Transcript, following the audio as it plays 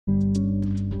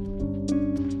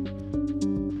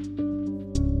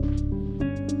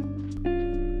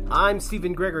I'm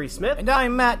Stephen Gregory Smith. And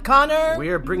I'm Matt Connor.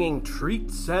 We're bringing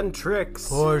treats and tricks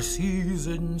for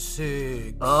Season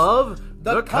 6 of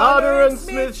The Connor and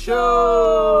Smith Show.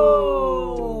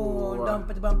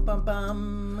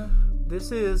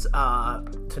 This is,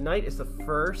 tonight is the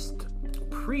first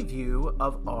preview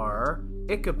of our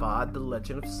Ichabod, The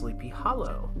Legend of Sleepy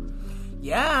Hollow.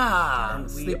 Yeah,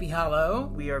 Sleepy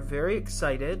Hollow. We are very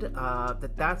excited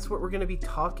that's what we're going to be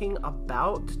talking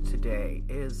about today,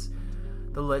 is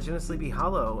The Legend of Sleepy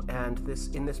Hollow, and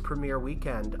this premiere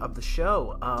weekend of the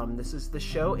show. This is the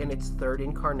show in its third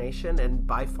incarnation, and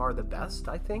by far the best,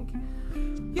 I think.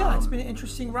 Yeah, it's been an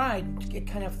interesting ride. It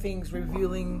kind of things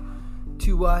revealing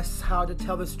to us how to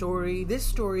tell the story.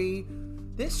 This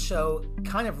show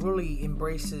kind of really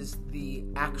embraces the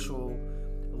actual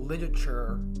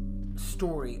literature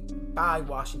story by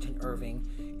Washington Irving,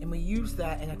 and we use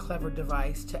that in a clever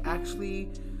device to actually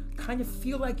kind of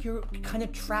feel like you're kind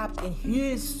of trapped in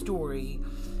his story,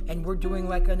 and we're doing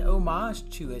like an homage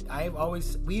to it.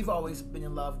 We've always been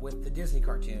in love with the Disney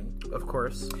cartoon, of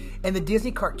course, and the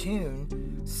Disney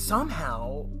cartoon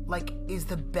somehow like is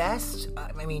the best.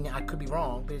 I mean, I could be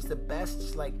wrong, but it's the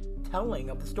best like telling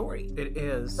of the story. It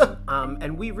is.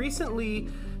 And we recently,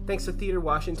 thanks to Theater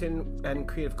Washington and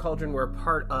Creative Cauldron, were a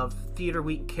part of Theater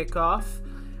Week Kickoff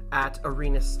at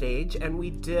Arena Stage, and we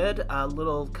did a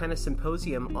little kind of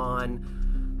symposium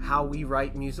on how we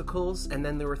write musicals, and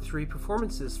then there were 3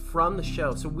 performances from the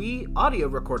show. So we audio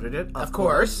recorded it, of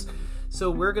course.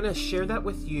 So we're going to share that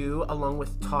with you, along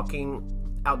with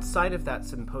talking outside of that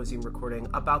symposium recording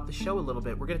about the show a little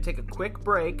bit. We're going to take a quick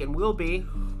break, and we'll be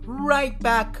right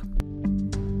back.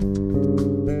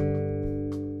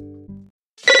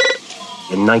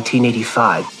 In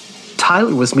 1985,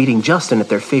 Tyler was meeting Justin at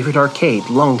their favorite arcade,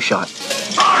 Longshot.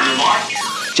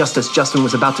 Just as Justin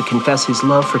was about to confess his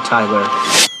love for Tyler,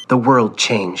 the world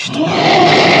changed.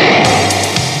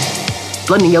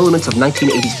 Blending elements of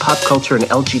 1980s pop culture and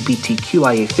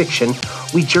LGBTQIA fiction,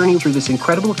 we journey through this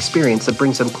incredible experience that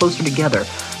brings them closer together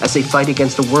as they fight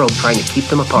against a world trying to keep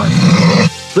them apart.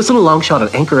 Listen to Longshot on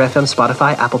Anchor FM,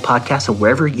 Spotify, Apple Podcasts, and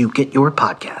wherever you get your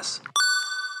podcasts.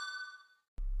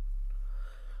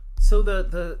 So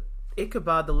the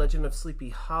Ichabod, The Legend of Sleepy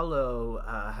Hollow,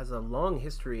 has a long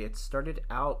history. It started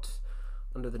out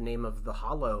under the name of The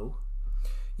Hollow.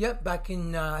 Yep, back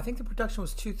in, I think the production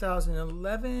was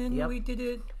 2011. Yep. We did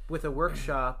it. With a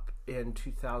workshop in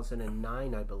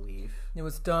 2009, I believe. It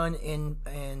was done in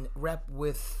rep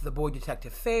with The Boy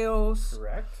Detective Fails.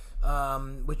 Correct.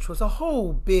 Which was a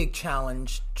whole big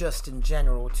challenge just in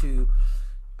general to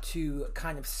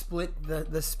kind of split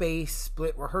the space,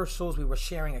 split rehearsals. We were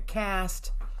sharing a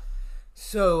cast.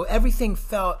 So everything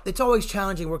it's always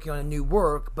challenging working on a new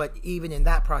work, but even in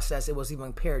that process, it was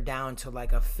even pared down to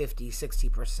like a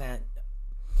 50-60%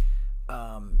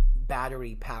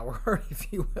 battery power,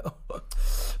 if you will,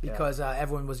 because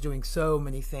everyone was doing so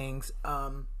many things.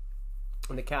 And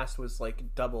the cast was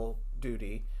like double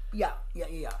duty. Yeah.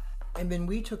 And then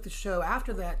we took the show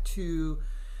after that to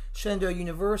Shenandoah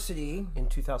University in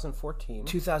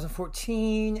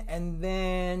 2014,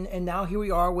 and now here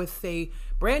we are with a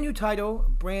brand new title,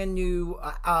 brand new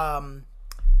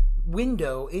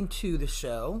window into the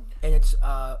show, and it's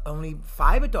only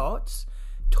 5 adults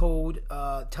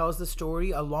tells the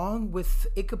story along with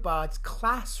Ichabod's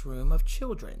classroom of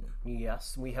children.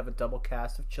 Yes, we have a double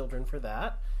cast of children for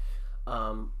that.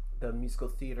 The musical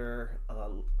theater.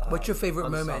 What's your favorite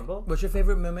ensemble. moment? What's your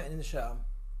favorite moment in the show?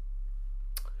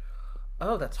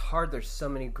 Oh, that's hard. There's so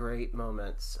many great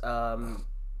moments. The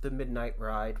Midnight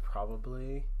Ride,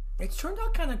 probably. It's turned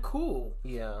out kind of cool.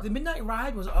 Yeah. The Midnight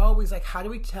Ride was always like, how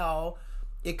do we tell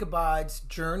Ichabod's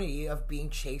journey of being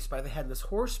chased by the Headless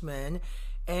Horseman?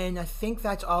 And I think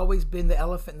that's always been the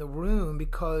elephant in the room,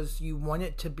 because you want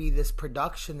it to be this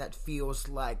production that feels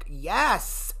like,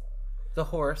 yes! The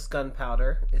Horse,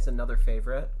 Gunpowder, is another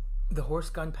favorite. The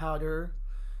Horse, Gunpowder.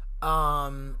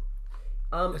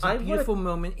 There's a beautiful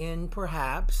moment in,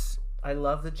 perhaps. I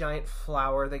love the giant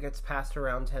flower that gets passed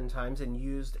around 10 times and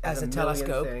used as a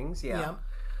telescope. Things. Yeah.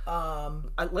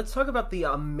 Let's talk about the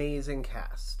amazing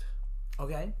cast.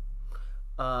 Okay.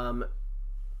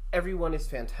 Everyone is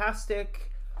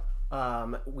fantastic.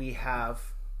 We have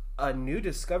a new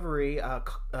discovery.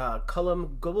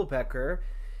 Cullum Gobelbecker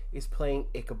is playing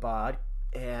Ichabod,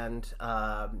 and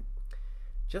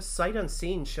just sight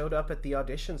unseen showed up at the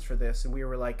auditions for this, and we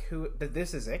were like,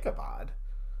 this is Ichabod.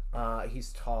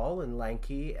 He's tall and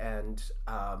lanky and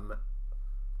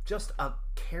just a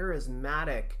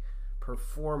charismatic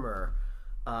performer.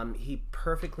 He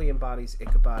perfectly embodies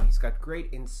Ichabod. He's got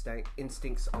great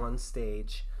instincts on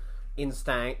stage.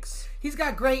 instincts. He's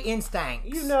got great instincts.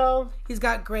 You know. He's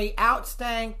got great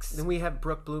outstincts. Then we have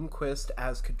Brooke Bloomquist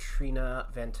as Katrina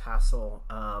Van Tassel.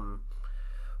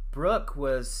 Brooke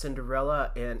was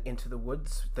Cinderella in Into the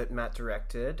Woods that Matt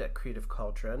directed at Creative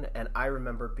Cauldron, and I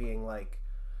remember being like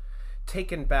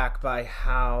taken back by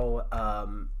how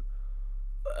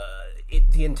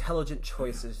the intelligent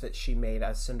choices that she made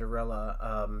as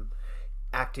Cinderella,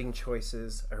 acting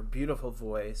choices, her beautiful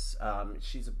voice.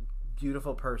 She's a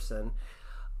beautiful person,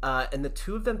 and the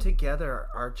two of them together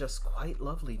are just quite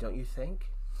lovely, don't you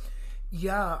think?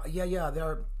 Yeah.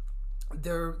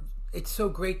 They're. It's so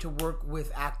great to work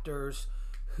with actors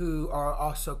who are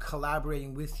also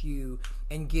collaborating with you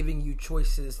and giving you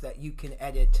choices that you can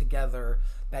edit together.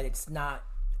 That it's not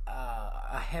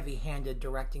a heavy-handed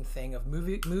directing thing of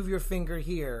move your finger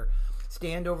here,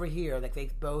 stand over here. Like they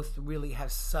both really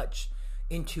have such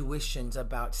intuitions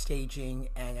about staging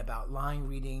and about line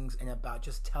readings and about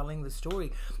just telling the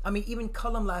story. I mean, even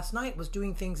Cullum last night was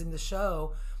doing things in the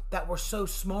show that were so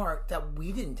smart that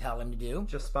we didn't tell him to do.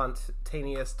 Just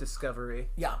spontaneous discovery.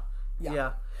 Yeah.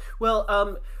 Well,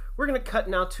 we're going to cut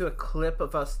now to a clip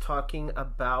of us talking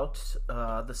about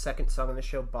the second song on the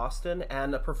show, Boston,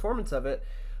 and a performance of it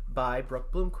by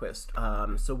Brooke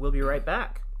Bloomquist. So we'll be right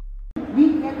back.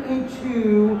 We get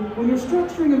into, when you're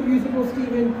structuring a musical,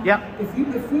 Stephen, Yeah. if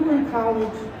we were in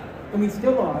college, and we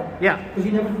still are, Yeah. because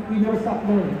you never stop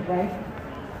learning, right?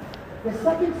 The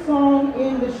second song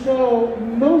in the show,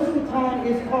 most of the time,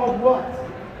 is called what?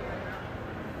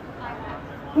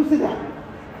 Who said that?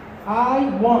 I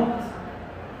Want.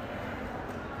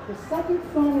 The second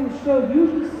song in the show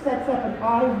usually sets up an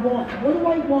I want. What do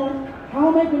I want? How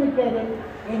am I going to get it?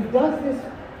 And does this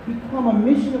become a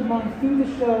mission of mine through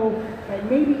the show that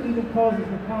maybe even causes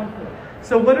the conflict?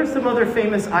 So what are some other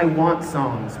famous I Want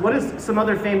songs? What is some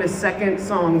other famous second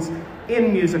songs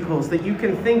in musicals that you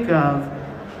can think of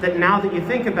that now that you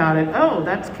think about it, oh,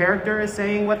 that character is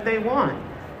saying what they want?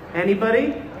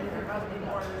 Anybody?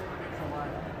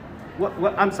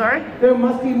 What? I'm sorry? There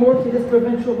must be more to this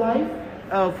provincial life.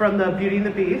 Oh, from the Beauty and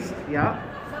the Beast, yeah.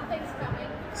 Something's coming.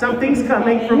 Something's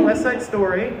Coming from West Side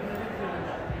Story.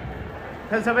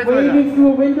 Has somebody thought of that? Waving through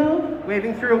a window.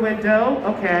 Waving Through a Window,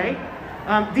 okay.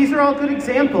 These are all good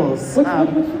examples. What's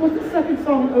the second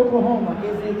song in Oklahoma?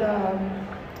 Is it,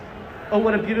 Oh,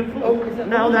 What a Beautiful... Oh, is it-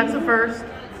 no, that's the first.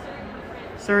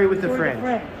 Surrey with the Surrey with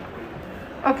Fringe.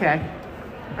 Friends? Okay.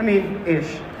 I mean,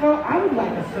 ish. Oh, I would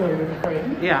like a Surrey with a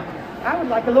friend. Yeah. I would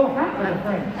like a little hat with a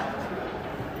friend.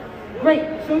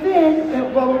 Great. So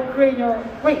then, while we're creating our...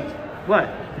 Wait. What?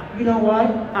 You know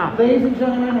what? Ah. Ladies and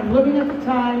gentlemen, I'm looking at the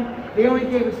time. They only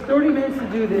gave us 30 minutes to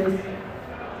do this.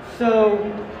 So,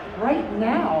 right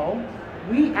now,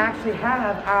 we actually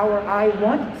have our I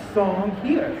Want song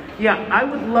here. Yeah, I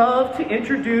would love to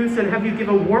introduce and have you give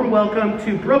a warm welcome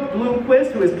to Brooke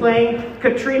Bloomquist, who is playing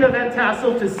Katrina Van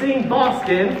Tassel to sing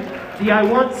Boston, the I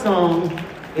Want song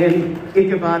in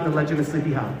Ichabod, the Legend of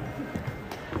Sleepy Hollow.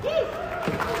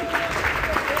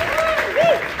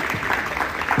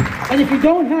 And if you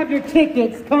don't have your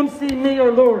tickets, come see me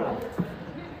or Laura.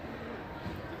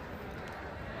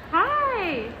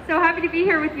 Hi! So happy to be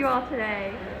here with you all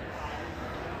today.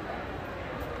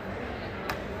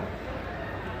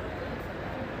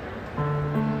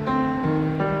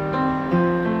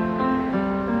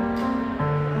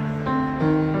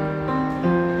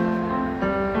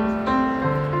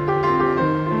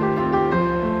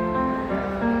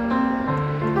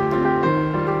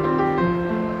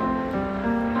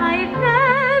 I've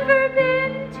never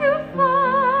been too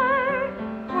far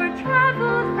or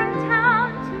traveled from town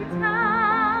to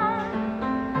town.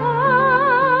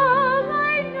 Oh,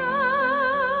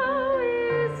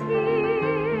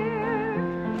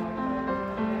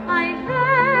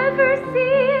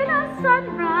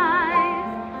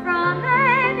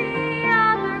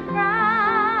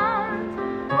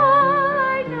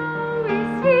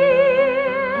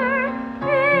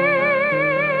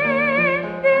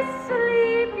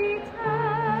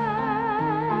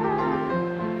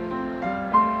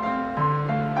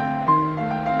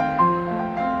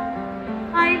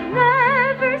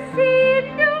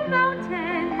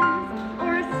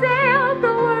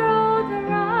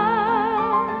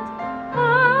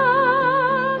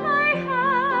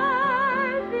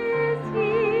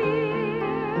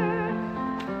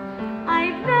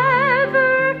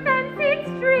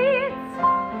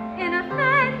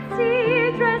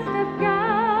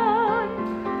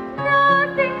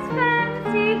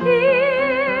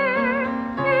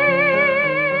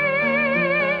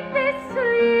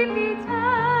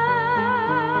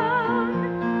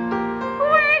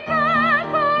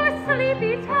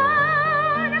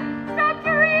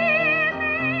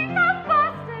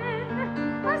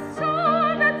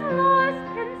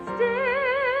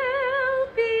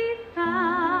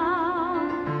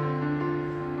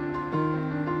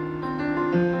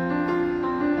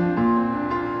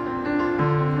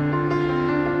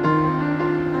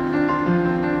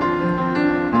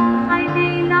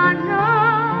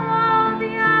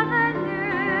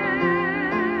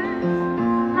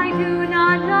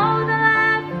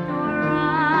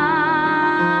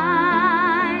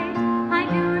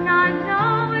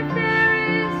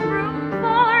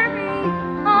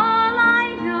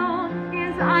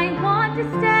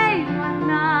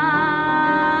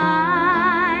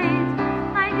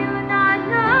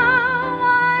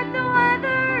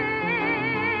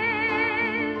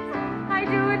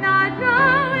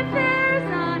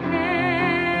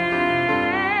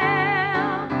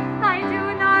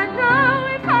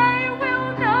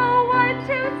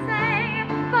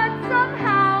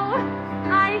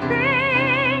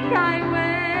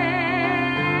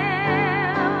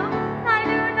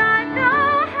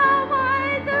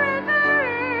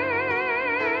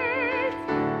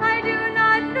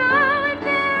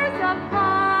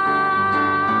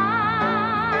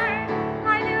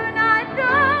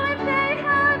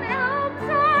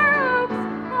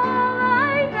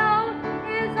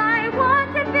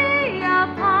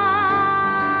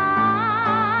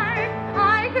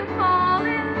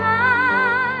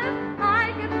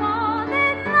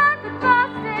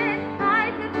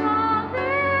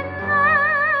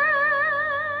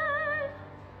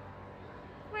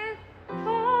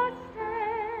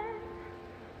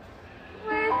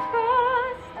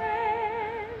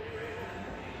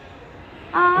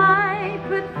 I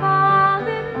could fall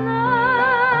in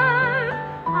love.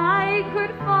 I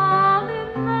could fall in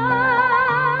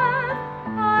love.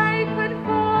 I could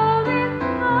fall in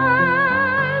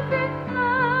love, in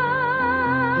love,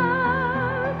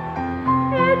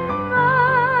 in love.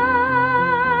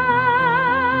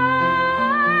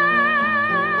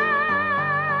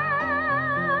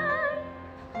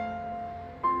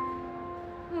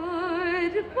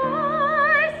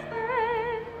 Goodbye,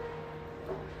 friend.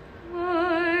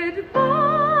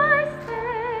 Goodbye,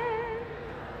 friend.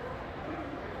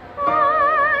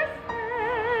 Bye,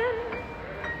 friend.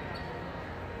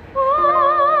 Fall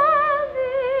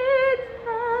in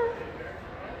love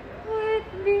with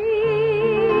me.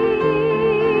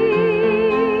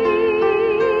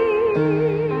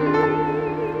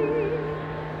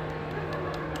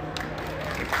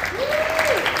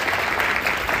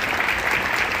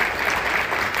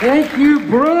 Thank you,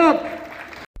 Brooke.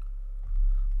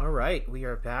 All right, we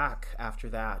are back after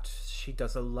that. She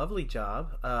does a lovely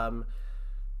job.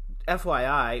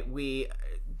 FYI, we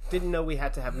didn't know we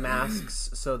had to have masks,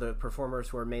 so the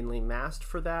performers were mainly masked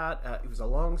for that. It was a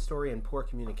long story and poor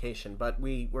communication, but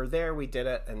we were there, we did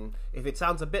it, and if it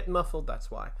sounds a bit muffled, that's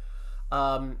why.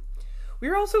 We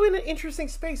were also in an interesting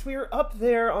space. We were up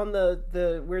there on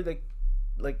the where the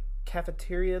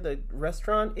cafeteria, the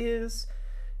restaurant is,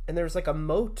 and there's like a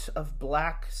moat of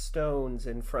black stones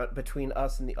in front between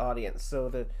us and the audience.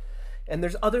 And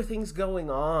there's other things going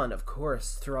on, of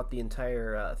course, throughout the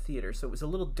entire theater. So it was a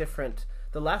little different.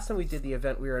 The last time we did the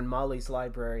event, we were in Molly's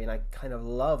library, and I kind of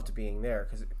loved being there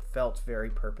because it felt very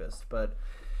purposed. But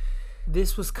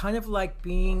This was kind of like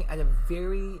being at a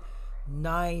very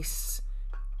nice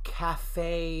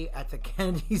cafe at the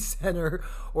Kennedy Center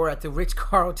or at the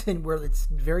Ritz-Carlton where it's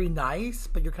very nice,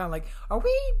 but you're kind of like, are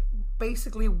we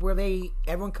basically where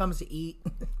everyone comes to eat?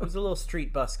 it was a little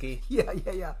street busky.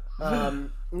 Yeah.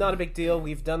 Not a big deal.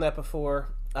 We've done that before.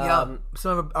 Yeah,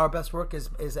 some of our best work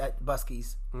is at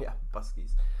Buskies. Yeah,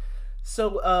 buskies.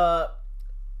 So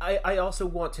I also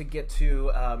want to get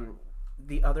to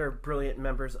the other brilliant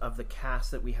members of the cast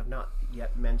that we have not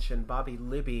yet mentioned. Bobby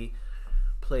Libby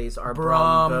plays our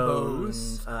Brom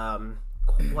Bones.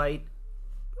 Quite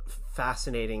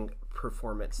fascinating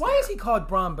performance. Why is he called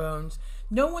Brom Bones?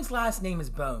 No one's last name is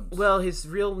Bones. Well, his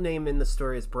real name in the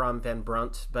story is Brom Van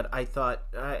Brunt, but I thought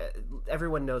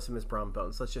everyone knows him as Brom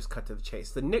Bones. Let's just cut to the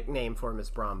chase. The nickname for him is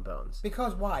Brom Bones.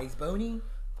 Because why? He's bony?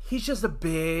 He's just a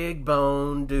big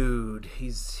bone dude.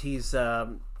 He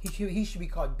should be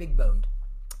called Big Boned.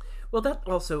 Well, that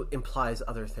also implies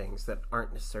other things that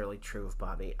aren't necessarily true of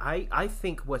Bobby. I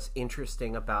think what's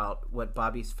interesting about what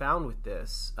Bobby's found with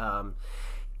this,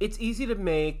 it's easy to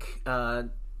make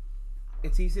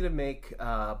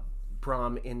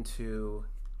Brom into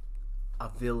a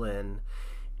villain,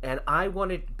 and I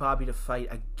wanted Bobby to fight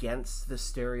against the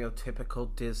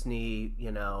stereotypical Disney,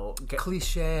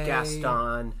 Cliche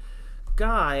Gaston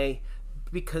guy,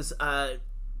 because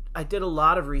I did a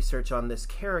lot of research on this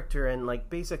character, and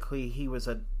basically he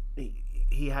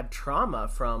had trauma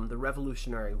from the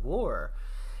Revolutionary War,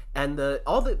 and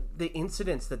all the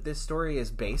incidents that this story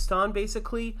is based on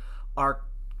basically are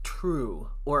true,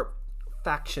 or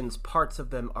parts of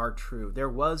them are true. There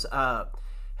was a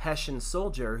Hessian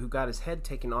soldier who got his head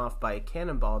taken off by a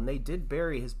cannonball, and they did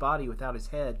bury his body without his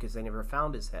head because they never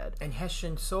found his head. And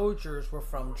Hessian soldiers were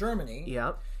from Germany.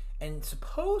 Yeah. And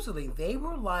supposedly they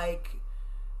were like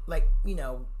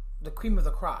the cream of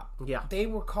the crop. Yeah. They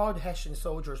were called Hessian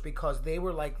soldiers because they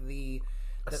were like the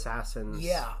assassins.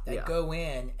 Yeah, that go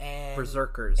in and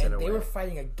berserkers, and in a they way. were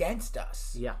fighting against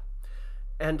us. Yeah.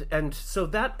 And so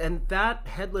that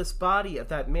headless body of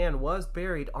that man was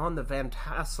buried on the Van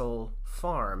Tassel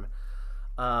farm.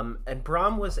 And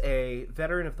Brom was a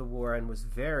veteran of the war and was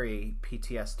very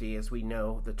PTSD, as we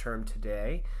know the term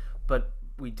today, but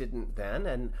we didn't then.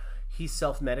 And he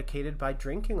self-medicated by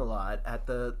drinking a lot at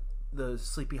the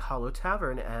Sleepy Hollow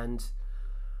Tavern, and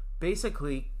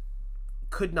basically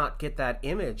could not get that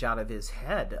image out of his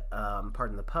head,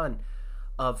 pardon the pun,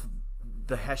 of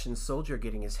the Hessian soldier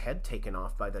getting his head taken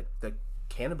off by the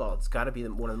cannonball. It's got to be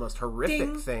one of the most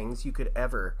horrific things you could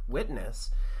ever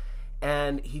witness.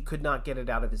 And he could not get it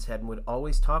out of his head and would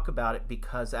always talk about it,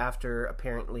 because after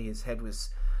apparently his head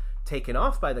was taken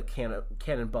off by the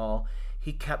cannonball,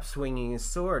 he kept swinging his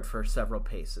sword for several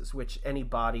paces, which any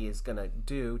body is going to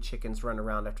do. Chickens run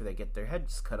around after they get their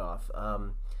heads cut off,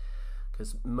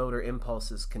 because motor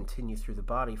impulses continue through the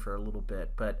body for a little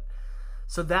bit. But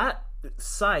so that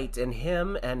sight, and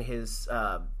him and his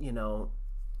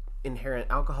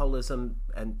inherent alcoholism,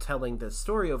 and telling the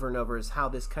story over and over, is how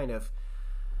this kind of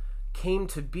came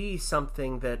to be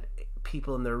something that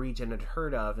people in the region had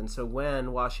heard of. And so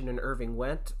when Washington Irving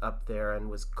went up there and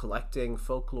was collecting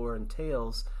folklore and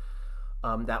tales,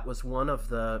 that was one of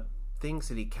the things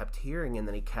that he kept hearing, and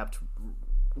then he kept,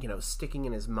 sticking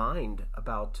in his mind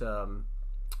about...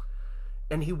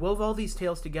 and he wove all these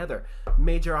tales together.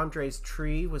 Major Andre's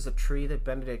tree was a tree that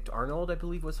Benedict Arnold, I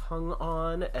believe, was hung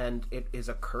on, and it is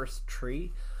a cursed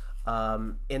tree.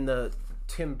 In the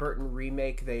Tim Burton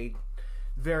remake, they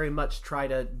very much try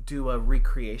to do a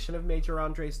recreation of Major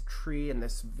Andre's tree in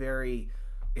this very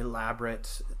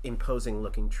elaborate,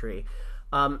 imposing-looking tree.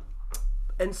 And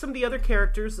some of the other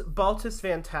characters, Baltus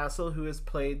Van Tassel, who is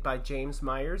played by James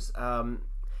Myers,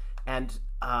 and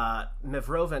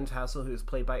Mevrouw Van Tassel, who is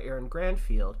played by Aaron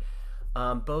Granfield,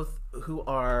 both who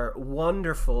are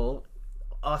wonderful,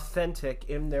 authentic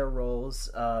in their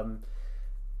roles.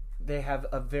 They have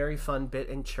a very fun bit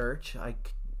in church. I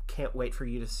can't wait for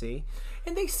you to see.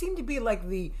 And they seem to be like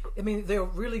they're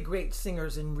really great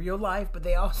singers in real life, but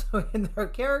they also, in their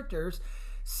characters,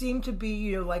 seem to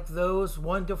be, like those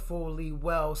wonderfully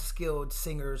well-skilled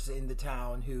singers in the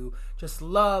town who just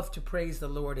love to praise the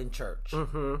Lord in church.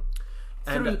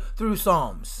 Mm-hmm. Through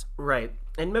psalms. Right.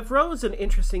 And Mevrouw is an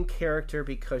interesting character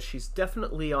because she's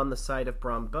definitely on the side of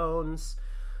Brom Bones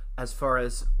as far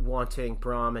as wanting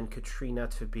Brom and Katrina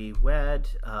to be wed.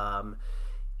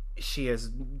 She is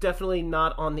definitely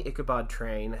not on the Ichabod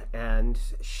train, and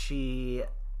she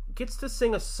gets to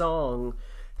sing a song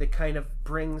that kind of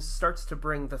starts to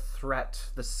bring the threat,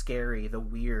 the scary, the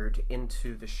weird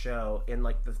into the show in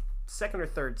like the second or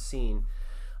third scene.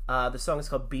 The song is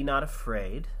called Be Not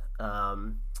Afraid.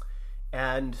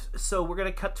 And so we're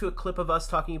going to cut to a clip of us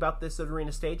talking about this at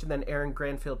Arena Stage, and then Aaron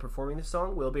Granfield performing the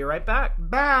song. We'll be right back.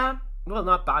 Bye. Well,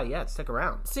 not bye yet. Stick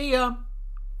around. See ya.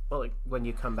 Well, like when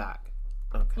you come back.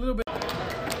 Okay. A little bit.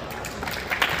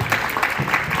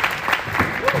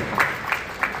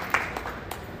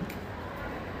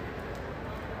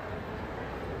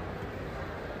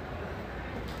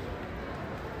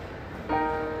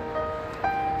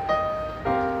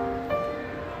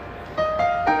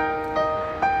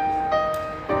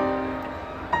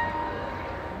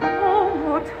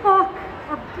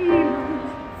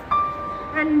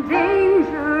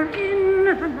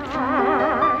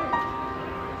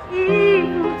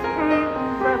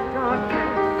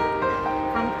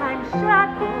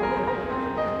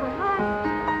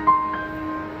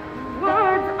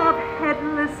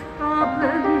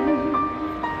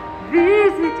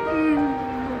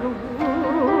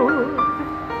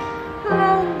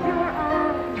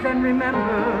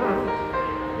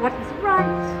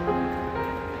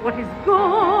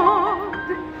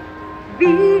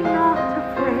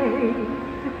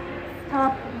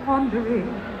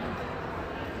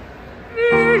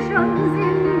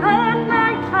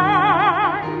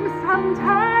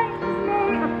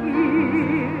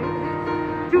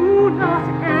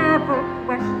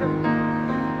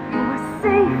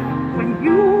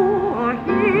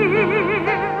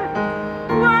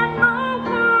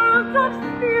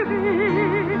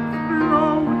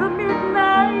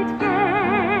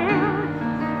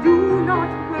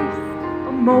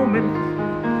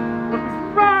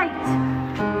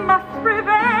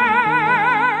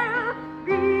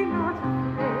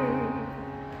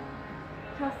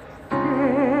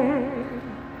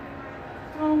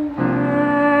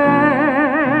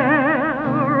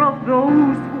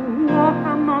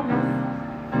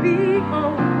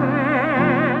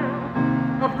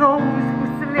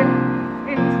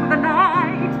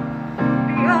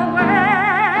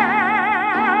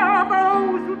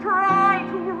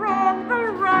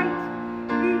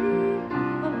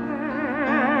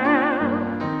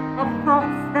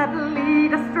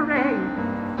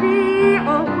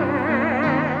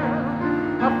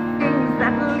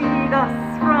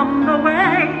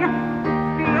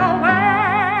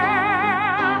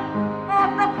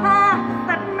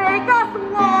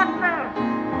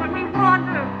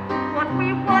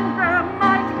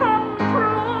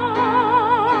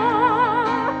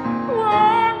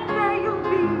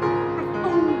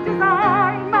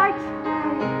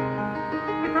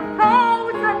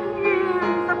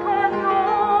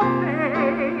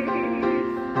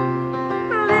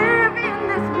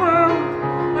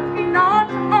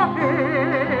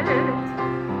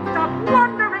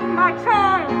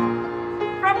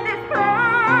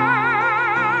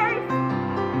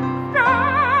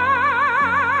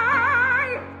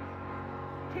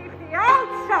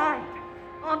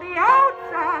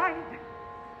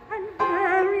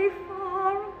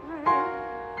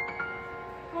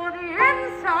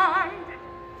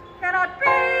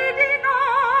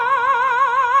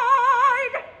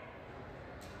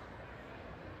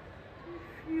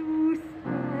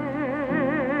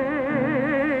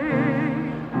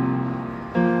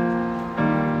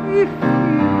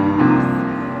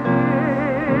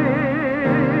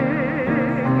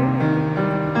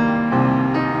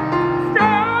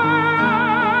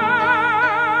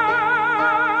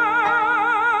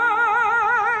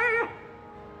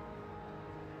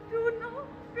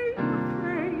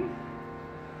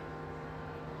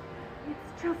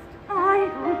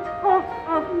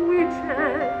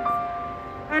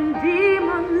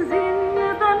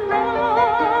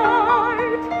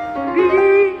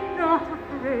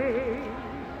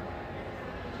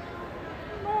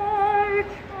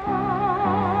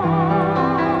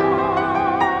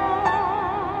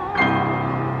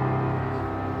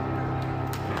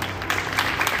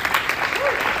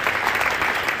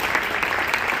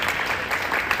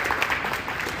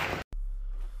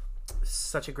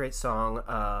 Such a great song.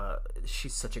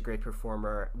 She's such a great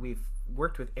performer. We've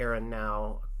worked with Erin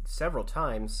now several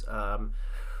times.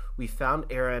 We found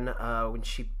Erin when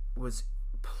she was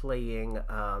playing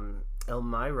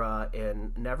Elmira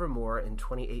in Nevermore in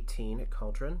 2018 at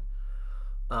Cauldron.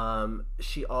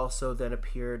 She also then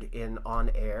appeared in On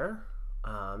Air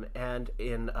and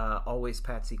in Always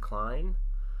Patsy Cline.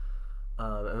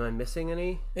 Am I missing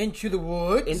any? Into the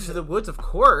Woods. Into the Woods, of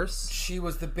course. She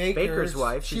was the baker's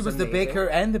wife. She was amazing. The baker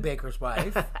and the baker's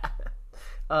wife.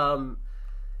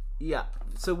 Yeah.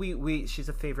 So she's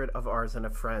a favorite of ours and a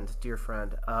friend, dear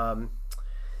friend.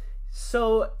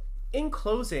 So in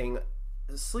closing,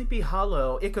 Sleepy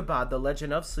Hollow, Ichabod, the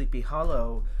Legend of Sleepy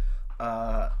Hollow,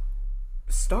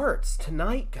 starts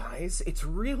tonight, guys. It's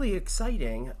really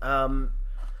exciting.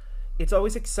 It's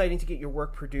always exciting to get your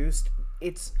work produced.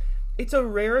 It's a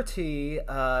rarity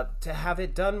to have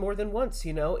it done more than once,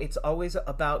 you know? It's always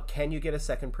about, can you get a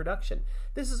second production?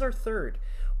 This is our third.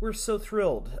 We're so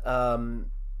thrilled.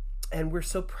 And we're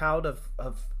so proud of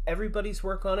everybody's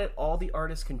work on it, all the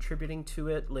artists contributing to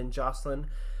it. Lynn Jocelyn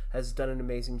has done an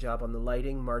amazing job on the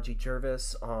lighting. Margie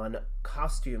Jervis on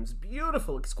costumes.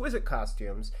 Beautiful, exquisite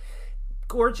costumes.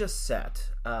 Gorgeous set.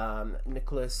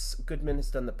 Nicholas Goodman has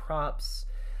done the props.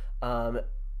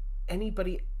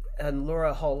 And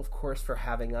Laura Hall, of course, for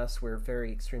having us. We're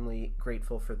very extremely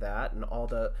grateful for that, and all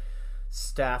the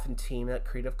staff and team at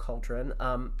Creative Cauldron.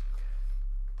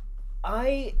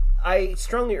 I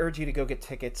strongly urge you to go get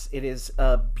tickets. It is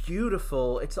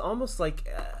beautiful. It's almost like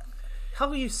how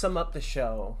will you sum up the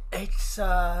show?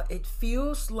 It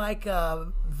feels like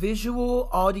a visual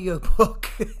audiobook.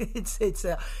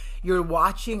 You're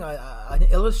watching an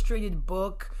illustrated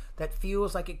book that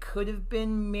feels like it could have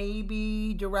been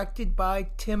maybe directed by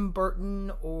Tim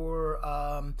Burton or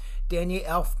Danny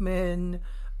Elfman.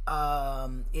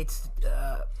 It's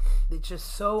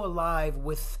just so alive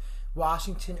with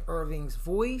Washington Irving's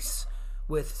voice,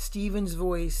 with Stephen's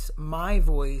voice, my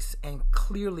voice, and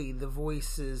clearly the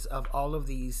voices of all of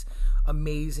these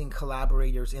amazing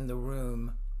collaborators in the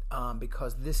room,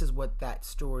 because this is what that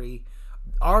story,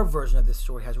 our version of this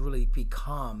story, has really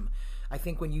become. I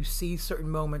think when you see certain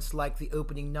moments like the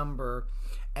opening number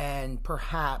and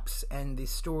the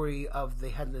story of the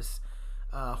Headless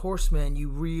Horseman, you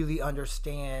really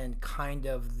understand kind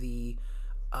of the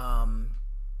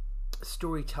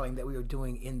storytelling that we were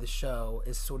doing in the show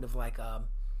is sort of like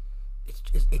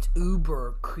it's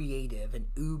uber creative and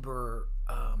uber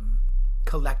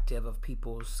collective of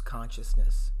people's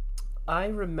consciousness. I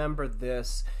remember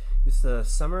this. It was the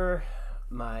summer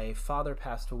my father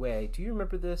passed away. Do you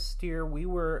remember this, dear?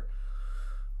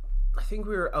 I think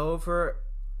we were over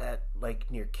at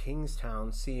near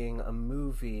Kingstown seeing a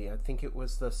movie. I think it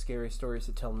was the Scary Stories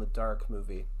to Tell in the Dark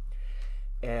movie.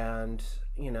 And,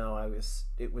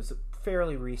 it was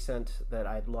fairly recent that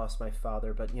I'd lost my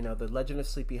father, but, The Legend of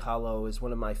Sleepy Hollow is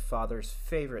one of my father's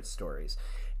favorite stories.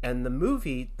 And the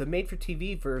movie, the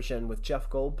made-for-TV version with Jeff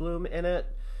Goldblum in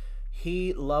it,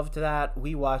 he loved that.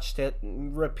 We watched it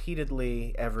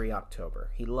repeatedly every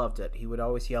October. He loved it. He would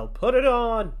always yell, "Put it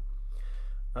on!"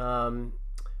 And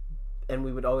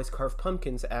we would always carve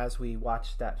pumpkins as we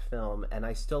watched that film. And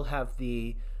I still have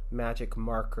the magic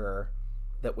marker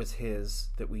that was his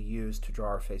that we used to draw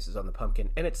our faces on the pumpkin.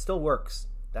 And it still works.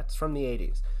 That's from the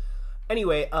 80s.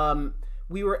 Anyway,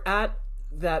 we were at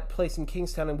that place in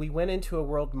Kingstown, and we went into a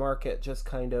world market just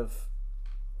kind of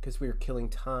because we were killing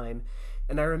time.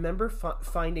 And I remember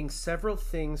finding several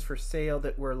things for sale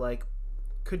that were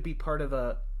could be part of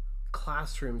a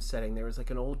classroom setting. There was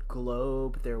an old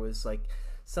globe. There was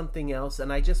something else.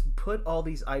 And I just put all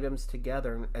these items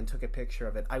together and took a picture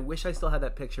of it. I wish I still had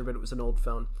that picture, but it was an old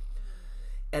phone.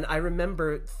 And I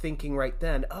remember thinking right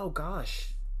then, oh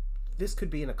gosh, this could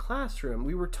be in a classroom.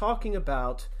 We were talking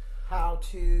about how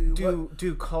to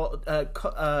do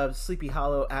Sleepy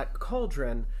Hollow at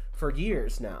Cauldron for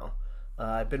years now.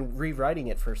 I've been rewriting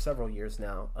it for several years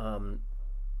now.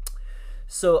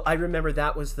 So I remember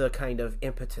that was the kind of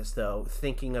impetus, though,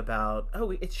 thinking about,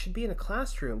 oh, it should be in a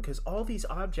classroom because all these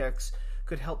objects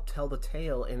could help tell the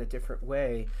tale in a different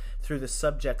way through the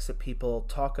subjects that people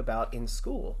talk about in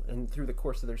school and through the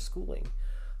course of their schooling.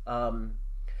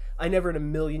 I never in a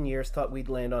million years thought we'd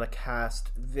land on a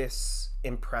cast this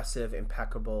impressive,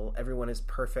 impeccable. Everyone is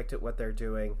perfect at what they're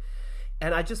doing.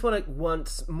 And I just want to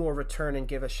once more return and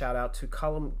give a shout out to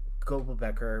Callum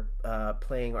Gobelbecker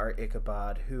playing our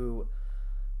Ichabod, who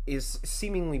is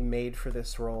seemingly made for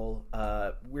this role.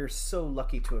 We're so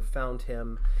lucky to have found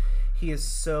him. He is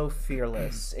so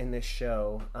fearless in this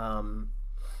show,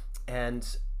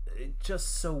 and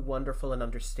just so wonderful and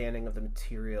understanding of the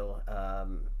material.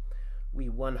 We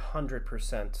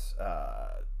 100%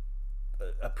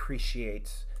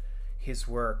 appreciate his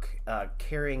work,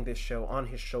 carrying this show on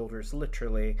his shoulders,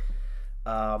 literally,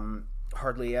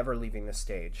 hardly ever leaving the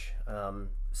stage.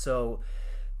 So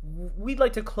we'd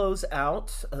like to close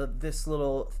out this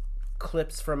little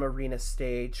clips from Arena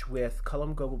Stage with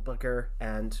Callum Gobelbecker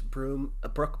and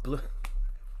Brooke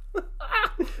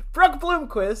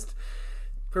Bloomquist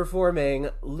performing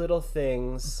Little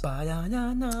Things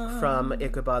from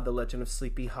Ichabod, the Legend of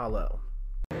Sleepy Hollow.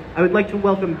 I would like to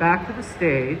welcome back to the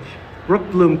stage Brooke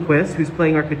Bloomquist, who's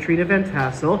playing our Katrina Van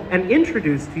Tassel, and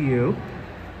introduce to you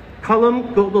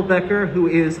Callum Gobelbecker, who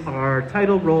is our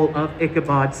title role of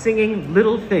Ichabod, singing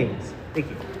Little Things. Thank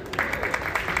you.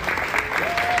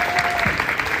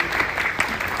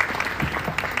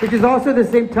 Which is also the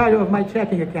same title of my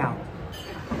checking account.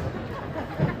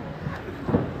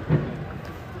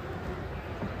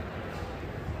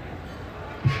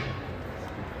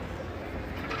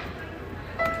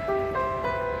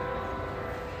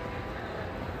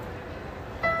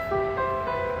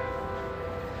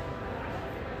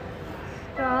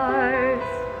 Stars,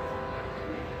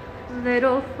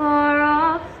 little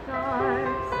far-off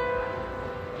stars,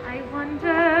 I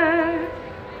wonder,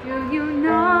 do you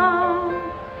know,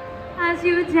 as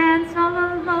you dance all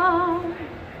alone,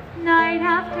 night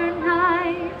after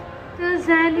night, does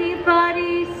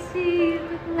anybody see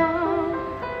the glow?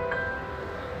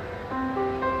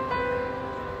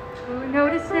 Who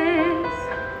notices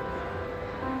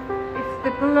if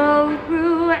the glow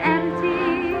grew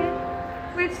empty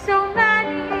with so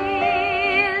many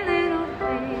little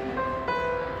things,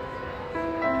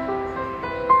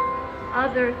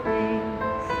 other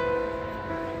things,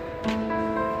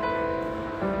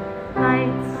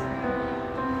 lights,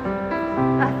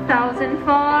 1,000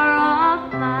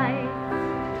 far-off lights,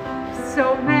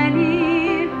 so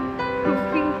many, who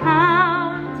can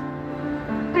count?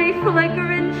 They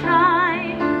flicker and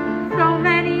shine, so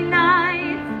many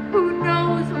nights, who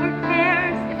knows or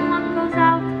cares if one goes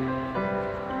out?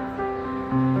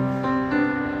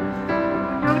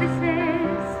 Who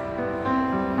notices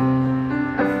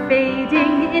a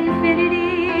fading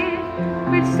infinity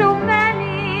with so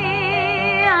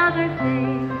many other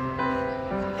things,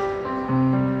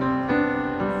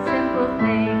 simple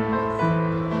things,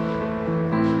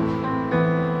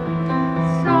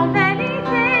 so many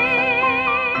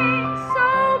things, so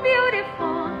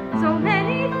beautiful, so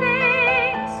many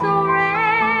things, so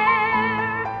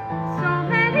rare, so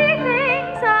many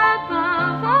things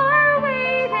above are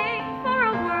waiting for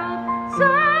a world so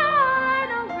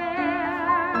unaware,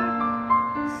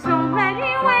 so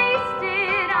many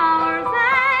wasted hours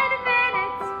and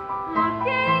minutes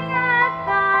looking at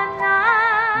the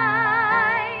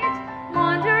night,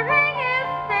 wondering if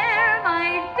there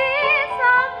might be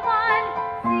someone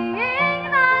seeing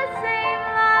the same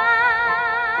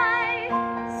light.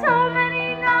 So many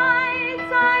nights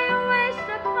I wished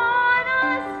upon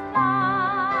a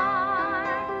star,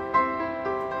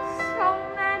 so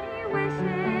many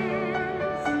wishes.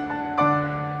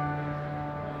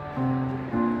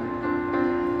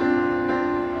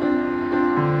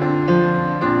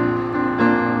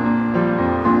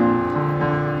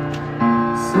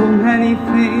 So many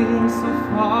things so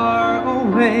far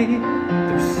away,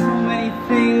 there's so many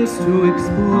things to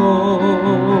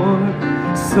explore,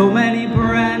 so many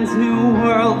brand new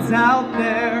worlds out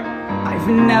there I've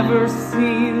never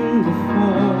seen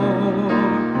before.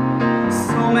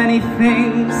 So many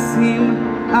things seem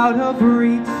out of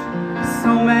reach,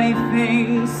 so many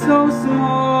things so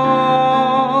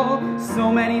small,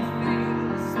 so many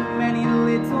things, so many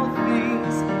little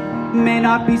things may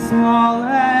not be small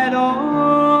at all.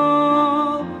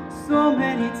 So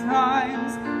many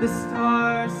times the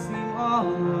stars seem all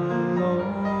alone,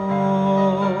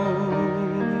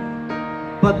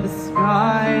 but the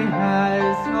sky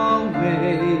has a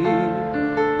way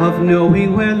of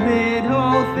knowing where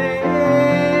little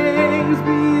things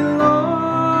belong.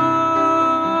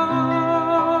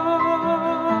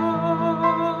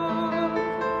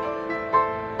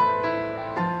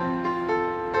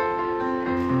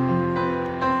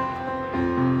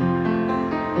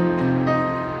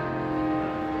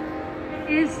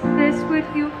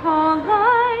 what you call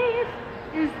life?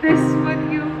 Is this what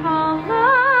you call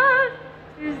love?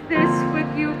 Is this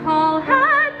what you call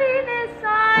happiness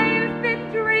I've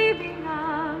been dreaming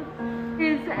of?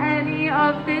 Is any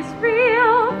of this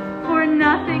real? For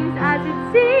nothing's as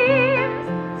it seems.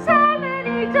 So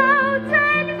many doubts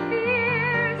and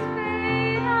fears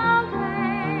fade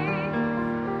away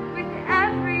with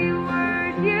every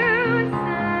word you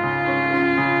say.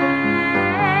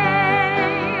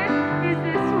 Is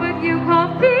this what you call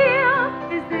feel?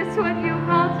 Is this what you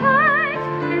call touch?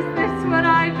 Is this what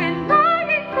I've been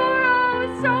longing for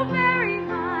oh so very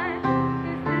much?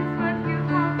 Is this what you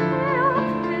call feel?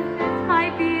 Is this my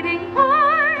beating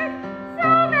heart? So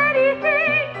many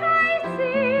things I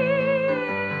see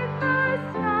in the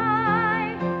sky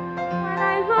when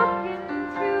I look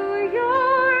into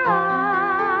your eyes.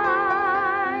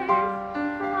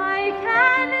 I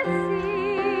can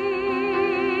see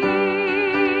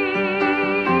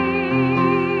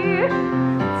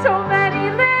so many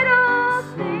little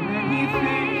things.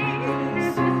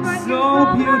 This is what you So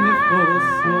call beautiful,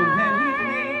 so life. many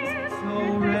things, so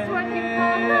Is this what you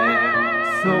call rare. life?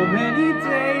 So many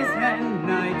days and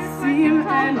nights seem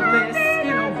endless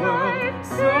in a world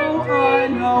so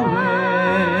unaware.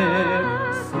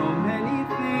 So many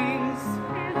things,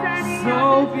 Is any so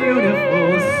of this beautiful,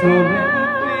 so real? many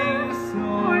things, so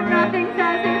For nothing's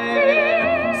as it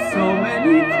rare. seems. So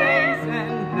many days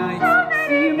and nights So many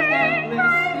seem things endless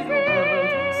I in a world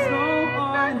so see in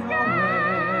the unaware. sky.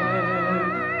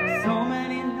 So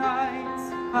many nights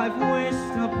I've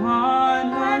wished upon a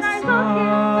When I look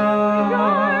into your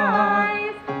star.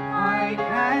 eyes, I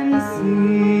can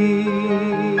see,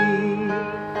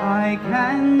 I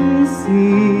can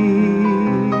see.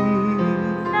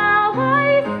 now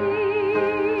I see.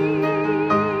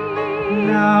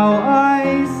 Now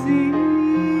I see,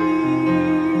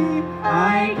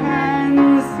 I can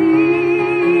see.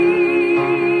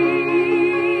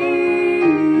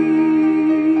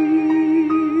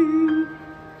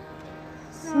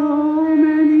 So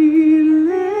many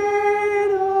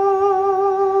little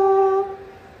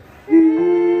things.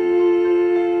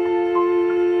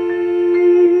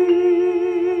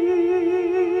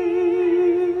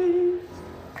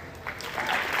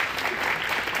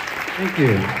 Thank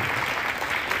you.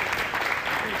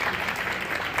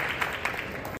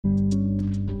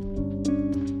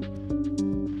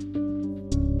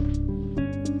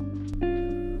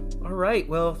 All right,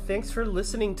 well, thanks for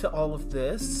listening to all of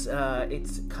this.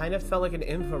 It's kind of felt like an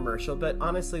infomercial, but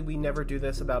honestly, we never do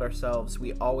this about ourselves.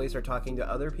 We always are talking to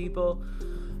other people,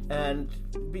 and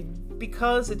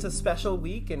because it's a special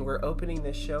week and we're opening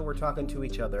this show, we're talking to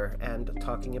each other and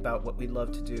talking about what we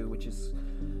love to do, which is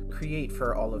create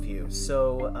for all of you.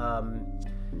 So,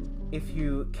 if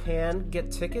you can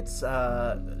get tickets,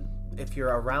 if you're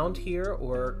around here,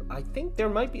 or I think there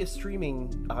might be a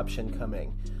streaming option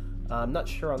coming. I'm not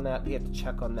sure on that. We have to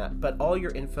check on that. But all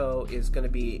your info is going to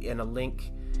be in a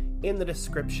link in the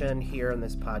description here on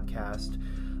this podcast.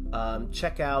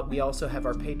 Check out. We also have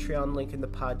our Patreon link in the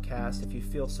podcast. If you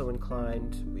feel so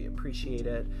inclined, we appreciate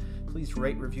it. Please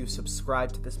rate, review,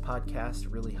 subscribe to this podcast.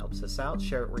 It really helps us out.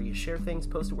 Share it where you share things.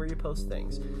 Post it where you post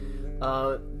things.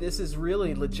 This is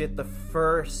really legit the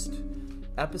first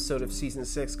episode of season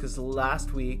 6, because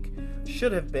last week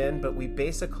should have been, but we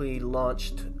basically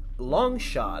launched Long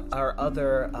Shot, our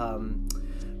other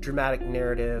dramatic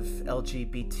narrative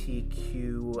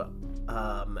LGBTQ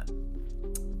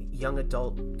young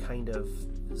adult kind of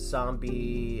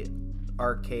zombie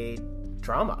arcade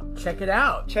drama. Check it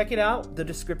out. Check it out. The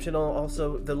description will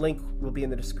also, the link will be in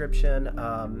the description.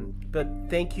 But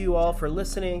thank you all for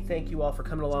listening. Thank you all for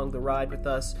coming along the ride with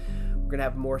us. We're going to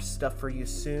have more stuff for you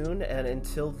soon. And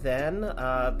until then,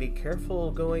 be careful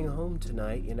going home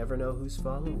tonight. You never know who's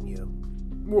following you.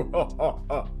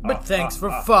 But thanks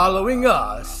for following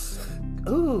us.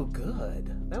 Ooh,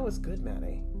 good. That was good,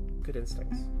 Maddie. Good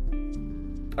instincts.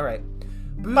 All right.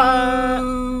 Bye.